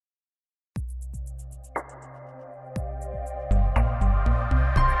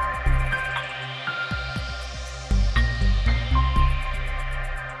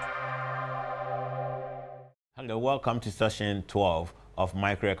Hello, welcome to session 12 of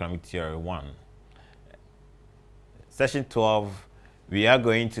Microeconomic Theory 1. Session 12, we are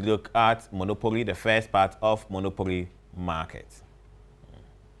going to look at monopoly, the first part of monopoly market.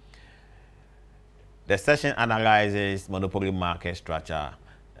 The session analyzes monopoly market structure.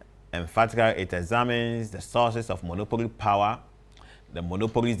 Emphatically, it examines the sources of monopoly power, the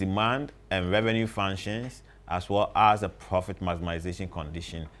monopoly's demand and revenue functions, as well as the profit maximization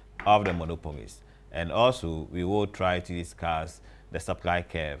condition of the monopolies. And also, we will try to discuss the supply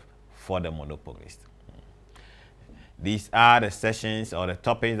curve for the monopolist. These are the sessions or the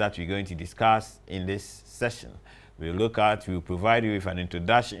topics that we're going to discuss in this session. We'll provide you with an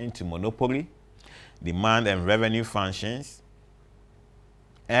introduction to monopoly, demand and revenue functions.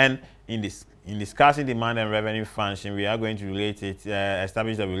 And in discussing demand and revenue function, we are going to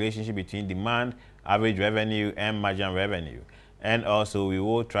establish the relationship between demand, average revenue, and marginal revenue. And also, we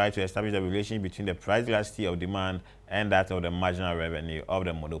will try to establish the relationship between the price elasticity of demand and that of the marginal revenue of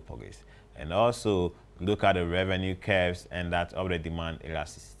the monopolies. And also, look at the revenue curves and that of the demand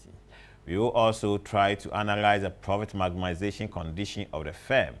elasticity. We will also try to analyze the profit maximization condition of the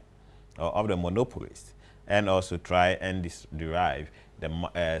firm or of the monopolist, and also try and derive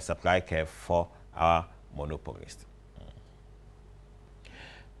the supply curve for our monopolist.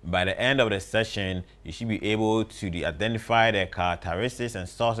 By the end of the session, you should be able to identify the characteristics and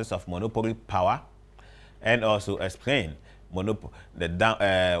sources of monopoly power, and also explain why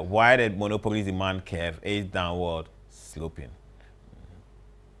the monopoly demand curve is downward sloping,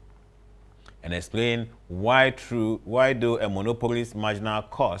 and explain why though a monopolist's marginal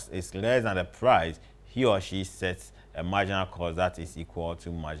cost is less than the price, he or she sets a marginal cost that is equal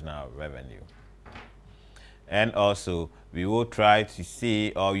to marginal revenue. And also, we will try to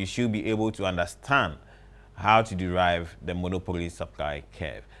see, or you should be able to understand, how to derive the monopoly supply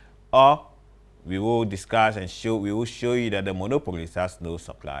curve. Or we will discuss and we will show you that the monopolist has no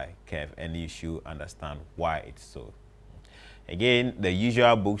supply curve, and you should understand why it's so. Again, the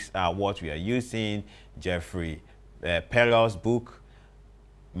usual books are what we are using: Jeffrey Perlow's book,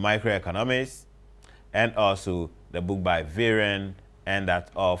 Microeconomics, and also the book by Viren and that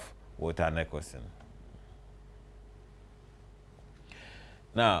of Walter Nicholson.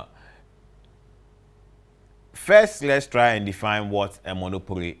 Now, first, let's try and define what a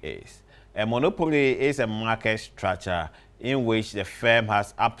monopoly is. A monopoly is a market structure in which the firm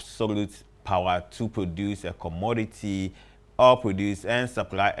has absolute power to produce a commodity or produce and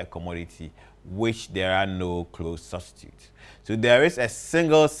supply a commodity which there are no close substitutes. So there is a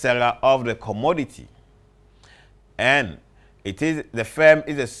single seller of the commodity, and the firm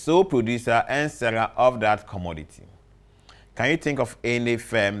is the sole producer and seller of that commodity. Can you think of any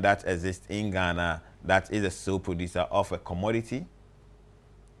firm that exists in Ghana that is a sole producer of a commodity?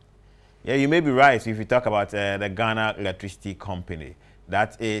 Yeah, you may be right if you talk about the Ghana Electricity Company.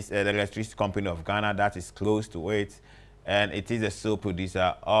 That is the Electricity Company of Ghana that is close to it, and it is a sole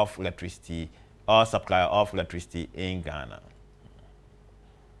producer of electricity or supplier of electricity in Ghana.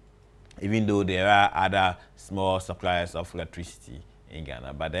 Even though there are other small suppliers of electricity in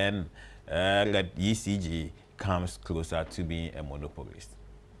Ghana, but then ECG comes closer to being a monopolist.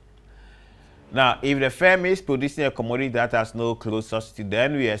 Now, if the firm is producing a commodity that has no close substitute,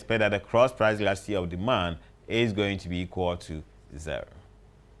 then we expect that the cross price elasticity of demand is going to be equal to 0.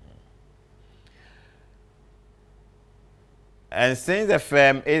 And since the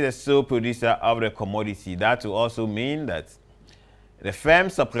firm is a sole producer of the commodity, that will also mean that the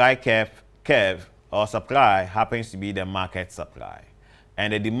firm's supply curve or supply happens to be the market supply.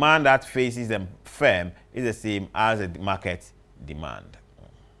 And the demand that faces the firm is the same as the market demand.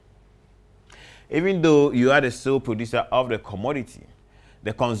 Even though you are the sole producer of the commodity,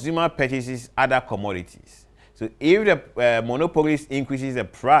 the consumer purchases other commodities. So if the monopolist increases the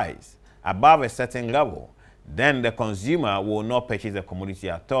price above a certain level, then the consumer will not purchase the commodity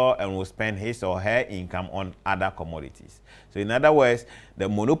at all and will spend his or her income on other commodities. So in other words, the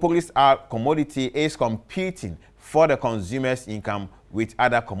monopolist's commodity is competing for the consumer's income with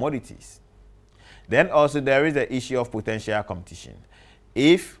other commodities. Then also there is the issue of potential competition.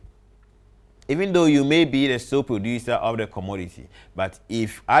 Even though you may be the sole producer of the commodity, but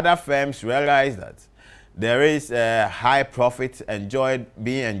if other firms realize that there is a high profit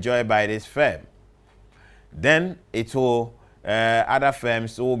being enjoyed by this firm, then other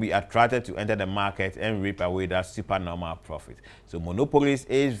firms will be attracted to enter the market and reap away that supernormal profit. So monopolist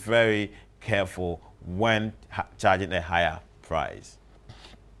is very careful when charging a higher price.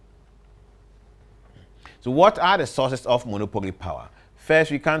 So what are the sources of monopoly power?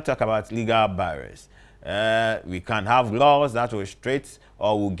 First, we can talk about legal barriers. We can have laws that will restrict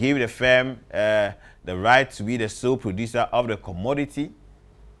or will give the firm the right to be the sole producer of the commodity.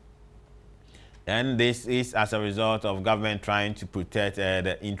 And this is as a result of government trying to protect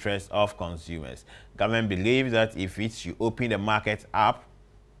the interests of consumers. Government believes that if it should open the market up,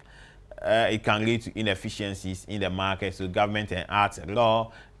 it can lead to inefficiencies in the market. So government enacts a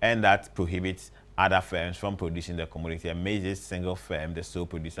law and that prohibits other firms from producing the commodity and makes this single firm the sole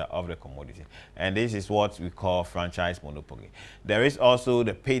producer of the commodity. And this is what we call franchise monopoly. There is also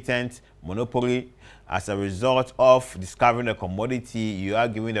the patent monopoly. As a result of discovering the commodity, you are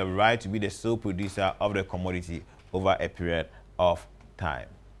given the right to be the sole producer of the commodity over a period of time.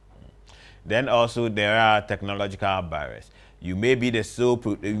 Then also there are technological barriers. You may be the sole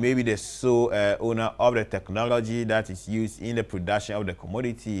owner of the technology that is used in the production of the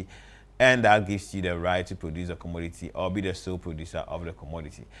commodity, and that gives you the right to produce a commodity or be the sole producer of the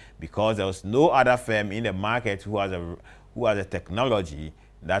commodity, because there was no other firm in the market who has a technology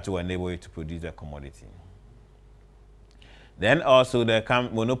that will enable you to produce a commodity. Then also the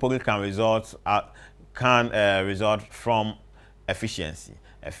monopoly can result from efficiency.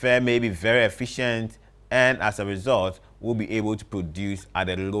 A firm may be very efficient and as a result will be able to produce at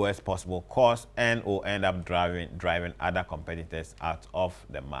the lowest possible cost and will end up driving other competitors out of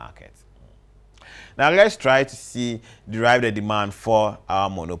the market. Now let's try to derive the demand for our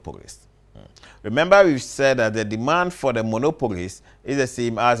monopolist. Remember, we've said that the demand for the monopolist is the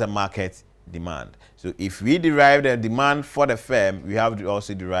same as a market demand. So if we derive the demand for the firm, we have to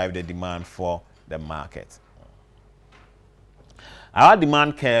also derive the demand for the market. Our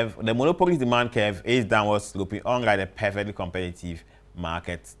demand curve, the monopoly's demand curve, is downward sloping, unlike the perfectly competitive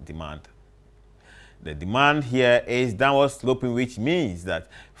market demand. The demand here is downward sloping, which means that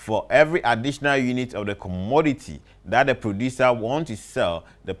for every additional unit of the commodity that the producer wants to sell,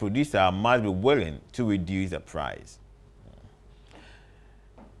 the producer must be willing to reduce the price.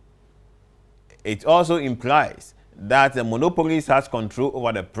 It also implies that the monopolist has control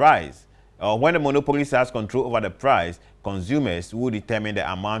over the price. Or when the monopolist has control over the price, consumers will determine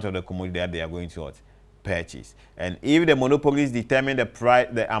the amount of the commodity that they are going to purchase. And if the monopolist determine the price,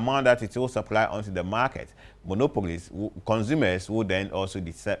 the amount that it will supply onto the market, consumers will then also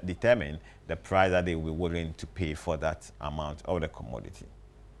determine the price that they will be willing to pay for that amount of the commodity.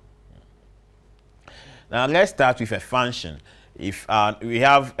 Now let's start with a function. If we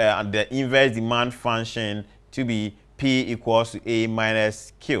have the inverse demand function to be P equals to A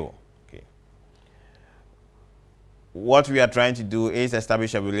minus Q. What we are trying to do is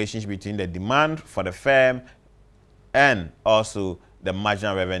establish a relationship between the demand for the firm and also the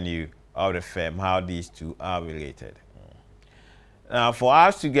marginal revenue of the firm, how these two are related. Now, for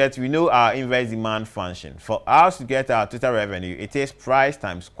us to get, we know our inverse demand function. For us to get our total revenue, it is price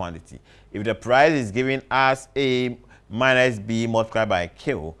times quantity. If the price is given as A minus B multiplied by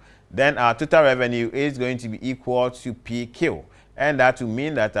Q, then our total revenue is going to be equal to PQ. And that will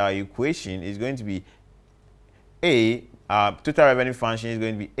mean that our equation is going to be our total revenue function is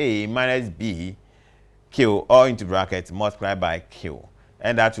going to be A minus B Q, or into brackets, multiplied by Q.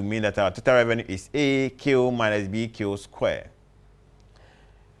 And that will mean that our total revenue is A Q minus B Q squared.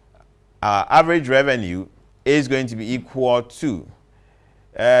 Our average revenue is going to be equal to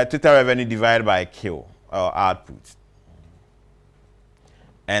total revenue divided by Q, or output.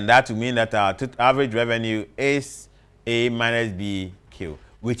 And that will mean that our average revenue is A minus B Q,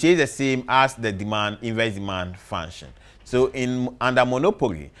 which is the same as the inverse demand function. So under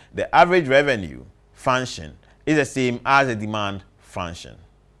monopoly, the average revenue function is the same as the demand function.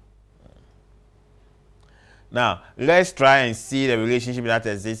 Now, let's try and see the relationship that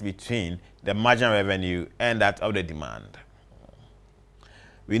exists between the marginal revenue and that of the demand.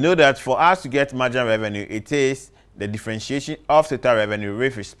 We know that for us to get marginal revenue, it is the differentiation of total revenue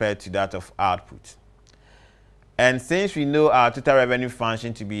with respect to that of output. And since we know our total revenue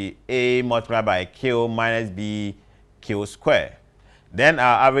function to be A multiplied by Q minus B Q squared, then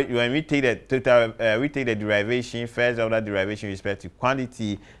our average, when we take the total, we take the derivation, first order derivation with respect to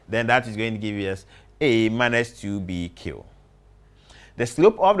quantity, then that is going to give us A minus 2BQ. The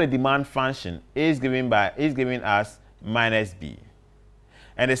slope of the demand function is given us minus B.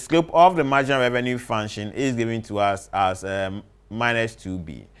 And the slope of the marginal revenue function is given to us as minus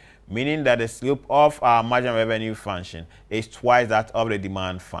 2B. Meaning that the slope of our marginal revenue function is twice that of the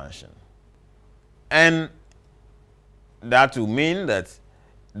demand function. And that will mean that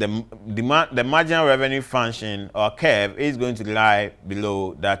the marginal revenue function or curve is going to lie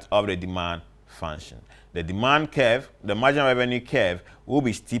below that of the demand function. The demand curve, the marginal revenue curve, will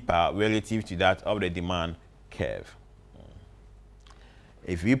be steeper relative to that of the demand curve.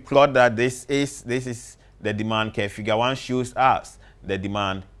 If we plot that, this is the demand curve. Figure 1 shows us the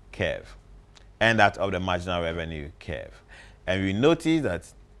demand curve and that of the marginal revenue curve. And we notice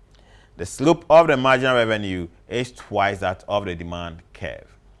that the slope of the marginal revenue is twice that of the demand curve.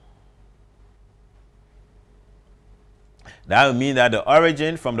 That will mean that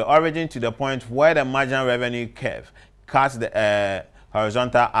from the origin to the point where the marginal revenue curve cuts the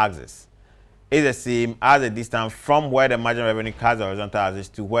horizontal axis is the same as the distance from where the marginal revenue cuts the horizontal axis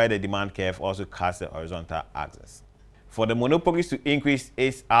to where the demand curve also cuts the horizontal axis. For the monopolies to increase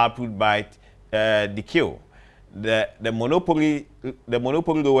its output by decay, the monopoly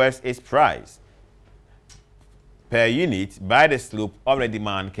lowers its price per unit by the slope of the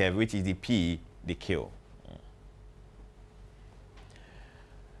demand curve, which is the P decay.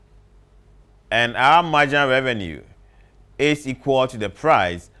 And our marginal revenue is equal to the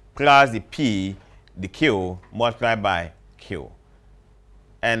price plus the P, the Q, multiplied by Q.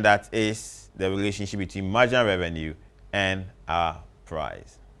 And that is the relationship between marginal revenue and our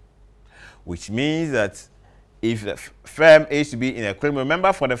price. Which means that if the firm is to be in equilibrium,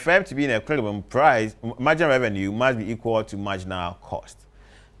 remember, for the firm to be in equilibrium, marginal revenue must be equal to marginal cost.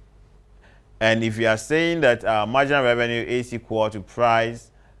 And if you are saying that marginal revenue is equal to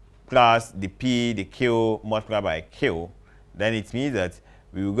price plus the P, the Q, multiplied by Q, then it means that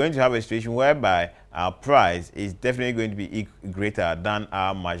we are going to have a situation whereby our price is definitely going to be greater than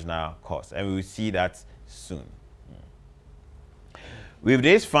our marginal cost. And we will see that soon. With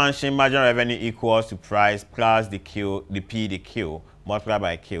this function, marginal revenue equals to price plus the Q, the P, the Q, multiplied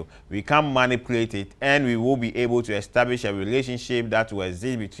by Q. We can manipulate it, and we will be able to establish a relationship that will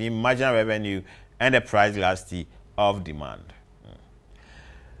exist between marginal revenue and the price elasticity of demand.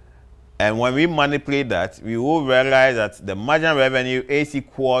 And when we manipulate that, we will realize that the marginal revenue is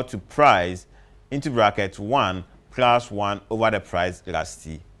equal to price into bracket 1 plus 1 over the price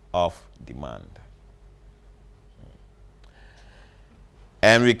elasticity of demand.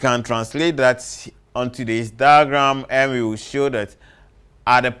 And we can translate that onto this diagram, and we will show that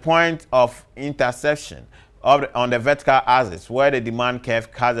at the point of intersection on the vertical axis, where the demand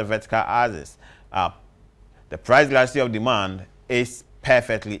curve cuts the vertical axis, the price elasticity of demand is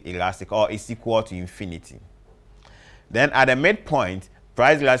perfectly elastic, or is equal to infinity. Then at the midpoint,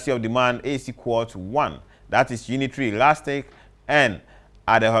 price elasticity of demand is equal to 1. That is unitary elastic. And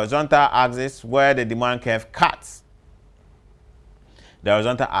at the horizontal axis, where the demand curve cuts the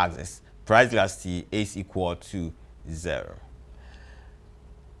horizontal axis, price elasticity is equal to 0.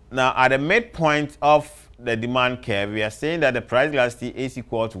 Now, at the midpoint of the demand curve, we are saying that the price elasticity is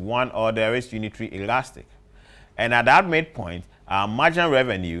equal to 1, or there is unitary elastic. And at that midpoint, our marginal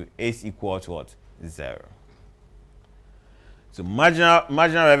revenue is equal to what? 0. So marginal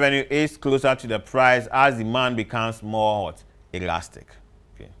revenue is closer to the price as demand becomes more what? Elastic.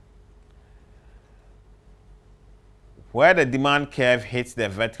 Okay. Where the demand curve hits the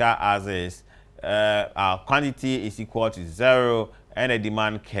vertical axis, our quantity is equal to 0, and the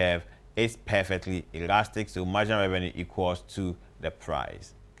demand curve is perfectly elastic. So marginal revenue equals to the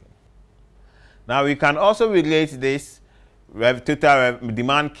price. Okay. Now we can also relate this total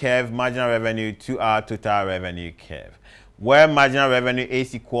demand curve marginal revenue to our total revenue curve. Where marginal revenue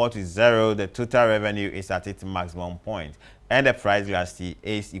is equal to 0, the total revenue is at its maximum point, and the price elasticity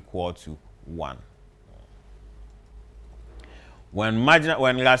is equal to 1. When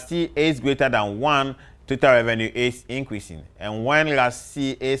elasticity is greater than 1, total revenue is increasing, and when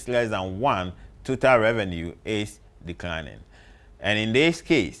elasticity is less than 1, total revenue is declining. And in this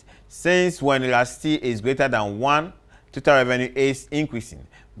case, since when elasticity is greater than 1, total revenue is increasing,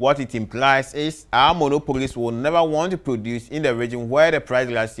 what it implies is our monopolists will never want to produce in the region where the price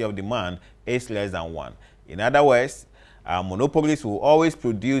elasticity of demand is less than 1. In other words, our monopolists will always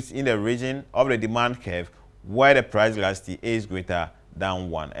produce in the region of the demand curve where the price elasticity is greater than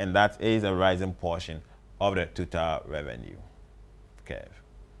 1, and that is a rising portion of the total revenue curve.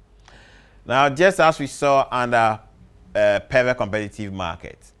 Now, just as we saw under perfect competitive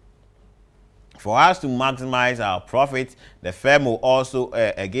market, for us to maximize our profit, the firm will also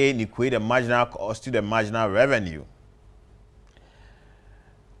again equate the marginal cost to the marginal revenue.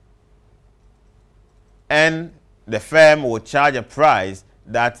 And the firm will charge a price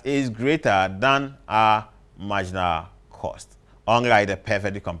that is greater than our marginal cost, unlike the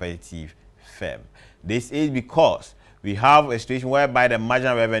perfectly competitive firm. This is because we have a situation whereby the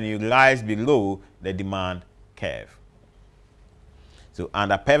marginal revenue lies below the demand curve. So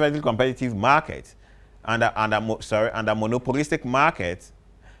under perfectly competitive market, under monopolistic market,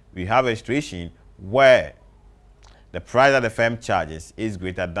 we have a situation where the price that the firm charges is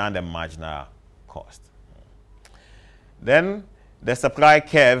greater than the marginal cost. Then the supply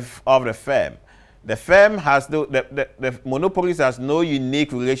curve of the firm. The firm has no, the monopolist has no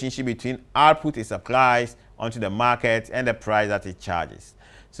unique relationship between output it supplies onto the market and the price that it charges.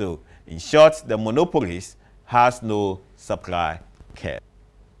 So, in short, the monopolist has no supply curve.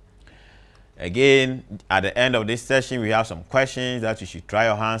 Again, at the end of this session, we have some questions that you should try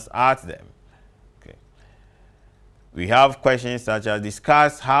your hands at them. Okay. We have questions such as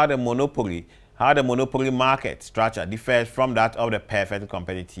discuss how the monopoly market structure differs from that of the perfect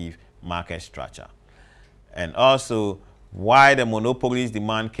competitive market structure, and also why the monopoly's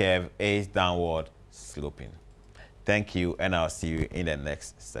demand curve is downward sloping. Thank you, and I'll see you in the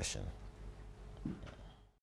next session.